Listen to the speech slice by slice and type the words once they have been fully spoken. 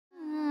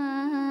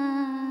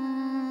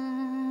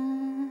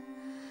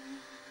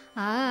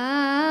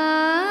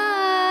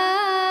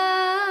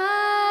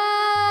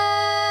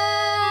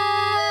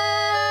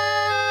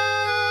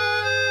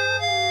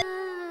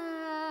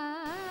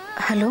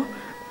Hello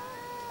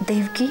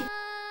Devki.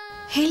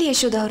 ಹೇಳಿ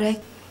ಯಶೋಧ ಅವರೇ.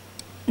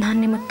 ನಾನು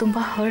ನಿಮಗೆ ತುಂಬ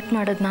ಹರ್ಟ್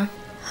ಮಾಡೋದನ್ನ.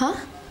 ಹಾಂ,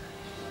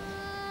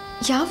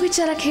 ಯಾವ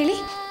ವಿಚಾರಕ್ಕೆ ಹೇಳಿ?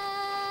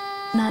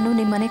 ನಾನು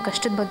ನಿಮ್ಮ ಮನೆ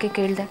ಕಷ್ಟದ ಬಗ್ಗೆ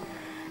ಕೇಳಿದೆ.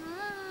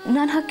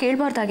 ನಾನು ಹಾಗೆ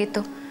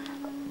ಕೇಳಬಾರ್ದಾಗಿತ್ತು.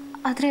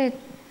 ಆದರೆ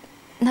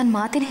ನನ್ನ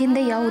ಮಾತಿನ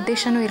ಹಿಂದೆ ಯಾವ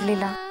ಉದ್ದೇಶನೂ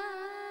ಇರಲಿಲ್ಲ.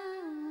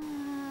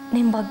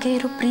 ನಿಮ್ಮ ಬಗ್ಗೆ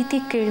ಇರೋ ಪ್ರೀತಿ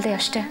ಕೇಳಿದೆ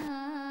ಅಷ್ಟೇ.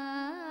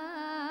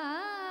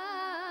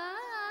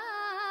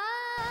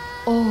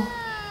 ಓ,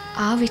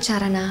 ಆ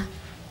ವಿಚಾರನಾ?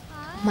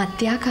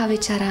 ಮತ್ತ್ಯಾಕೆ ಆ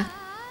ವಿಚಾರ?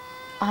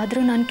 ಆದರೂ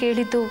ನಾನು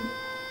ಕೇಳಿದ್ದು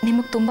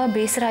ನಿಮಗೆ ತುಂಬ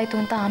ಬೇಸರ ಆಯಿತು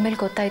ಅಂತ ಆಮೇಲೆ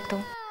ಗೊತ್ತಾಯಿತು.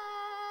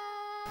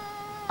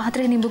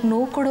 ಆದರೆ ನಿಮಗೆ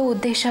ನೋವು ಕೊಡೋ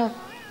ಉದ್ದೇಶ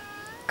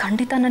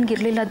ಖಂಡಿತ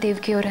ನನಗಿರಲಿಲ್ಲ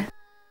ದೇವ್ಕಿಯವರೇ.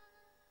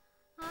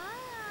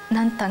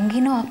 ನನ್ನ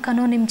ತಂಗಿನೋ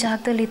ಅಕ್ಕನೋ ನಿಮ್ಮ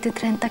ಜಾಗದಲ್ಲಿ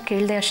ಇದ್ದಿದ್ರೆ ಅಂತ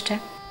ಕೇಳಿದೆ ಅಷ್ಟೇ.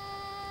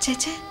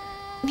 ಚೇಚೆ,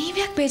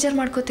 ನೀವ್ಯಾಕೆ ಬೇಜಾರು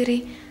ಮಾಡ್ಕೋತೀರಿ?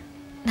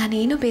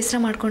 ನಾನೇನು ಬೇಸರ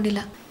ಮಾಡ್ಕೊಂಡಿಲ್ಲ.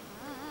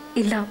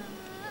 ಇಲ್ಲ,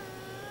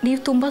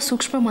 ನೀವು ತುಂಬ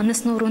ಸೂಕ್ಷ್ಮ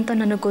ಮನಸ್ಸಿನವರು ಅಂತ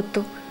ನನಗೆ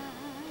ಗೊತ್ತು.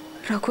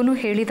 ರಘುನೂ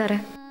ಹೇಳಿದ್ದಾರೆ.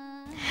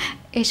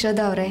 ಯಶೋಧ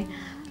ಅವರೇ,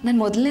 ನಾನು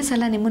ಮೊದಲನೇ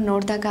ಸಲ ನಿಮ್ಮನ್ನು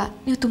ನೋಡಿದಾಗ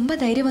ನೀವು ತುಂಬ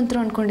ಧೈರ್ಯವಂತರು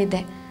ಅಂದ್ಕೊಂಡಿದ್ದೆ.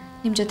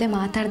 ನಿಮ್ಮ ಜೊತೆ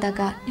ಮಾತಾಡಿದಾಗ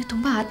ನೀವು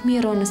ತುಂಬ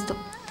ಆತ್ಮೀಯರು ಅನ್ನಿಸ್ತು.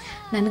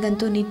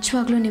 ನನಗಂತೂ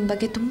ನಿಜವಾಗ್ಲೂ ನಿಮ್ಮ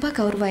ಬಗ್ಗೆ ತುಂಬ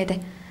ಗೌರವ ಇದೆ.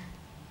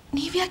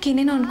 ನೀವ್ಯಾಕೆ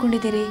ಏನೇನೋ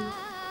ಅಂದ್ಕೊಂಡಿದ್ದೀರಿ?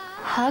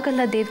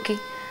 ಹಾಗಲ್ಲ ದೇವ್ಕಿ,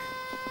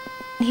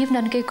 ನೀವು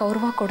ನನಗೆ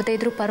ಗೌರವ ಕೊಡದೇ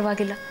ಇದ್ರೂ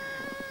ಪರವಾಗಿಲ್ಲ.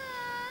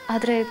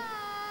 ಆದರೆ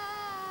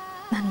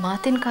ನನ್ನ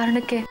ಮಾತಿನ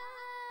ಕಾರಣಕ್ಕೆ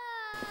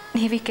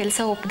ನೀವು ಈ ಕೆಲಸ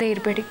ಒಪ್ಪದೇ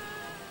ಇರಬೇಡಿ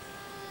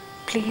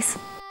ಪ್ಲೀಸ್.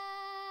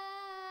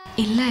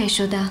 ಇಲ್ಲ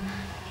ಯಶೋಧ,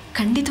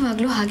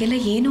 ಖಂಡಿತವಾಗ್ಲೂ ಹಾಗೆಲ್ಲ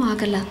ಏನೂ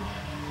ಆಗಲ್ಲ.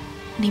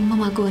 ನಿಮ್ಮ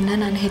ಮಗುವನ್ನು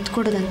ನಾನು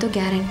ಹೆತ್ಕೊಡೋದಂತೂ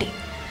ಗ್ಯಾರಂಟಿ.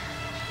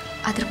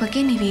 ಅದ್ರ ಬಗ್ಗೆ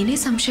ನೀವೇನೇ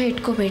ಸಂಶಯ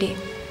ಇಟ್ಕೋಬೇಡಿ.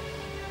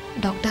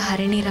 ಡಾಕ್ಟರ್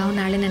ಹರಿಣಿ ರಾವ್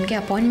ನಾಳೆ ನನಗೆ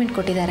ಅಪಾಯಿಂಟ್ಮೆಂಟ್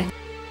ಕೊಟ್ಟಿದ್ದಾರೆ.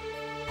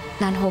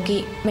 ನಾನು ಹೋಗಿ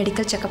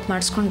ಮೆಡಿಕಲ್ ಚೆಕಪ್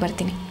ಮಾಡಿಸ್ಕೊಂಡು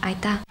ಬರ್ತೀನಿ,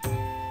 ಆಯಿತಾ?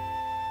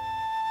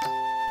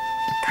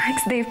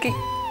 Thanks Devki,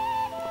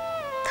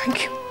 thank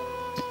you.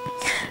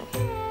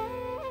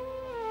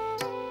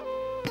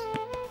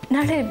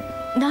 ನಾಳೆ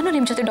ನಾನು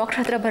ನಿಮ್ಮ ಜೊತೆ ಡಾಕ್ಟರ್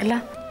ಹತ್ರ ಬರಲಾ?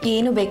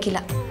 ಏನೂ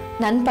ಬೇಕಿಲ್ಲ,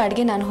 ನನ್ನ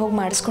ಪಾಡಿಗೆ ನಾನು ಹೋಗಿ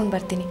ಮಾಡಿಸ್ಕೊಂಡು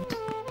ಬರ್ತೀನಿ.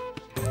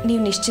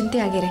 ನೀವು ನಿಶ್ಚಿಂತೆ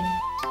ಆಗಿರಿ,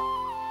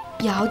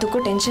 ಯಾವುದಕ್ಕೂ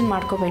ಟೆನ್ಷನ್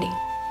ಮಾಡ್ಕೋಬೇಡಿ.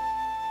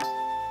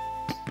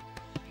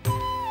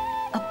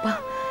 ಅಪ್ಪ,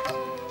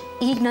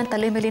 ಈಗ ನಾನು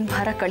ತಲೆ ಮೇಲಿನ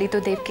ಭಾರ ಕಳೀತು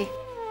ದೇವ್ಕಿ.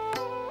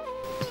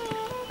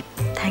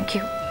 Thank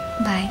you.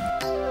 ಬಾಯ್.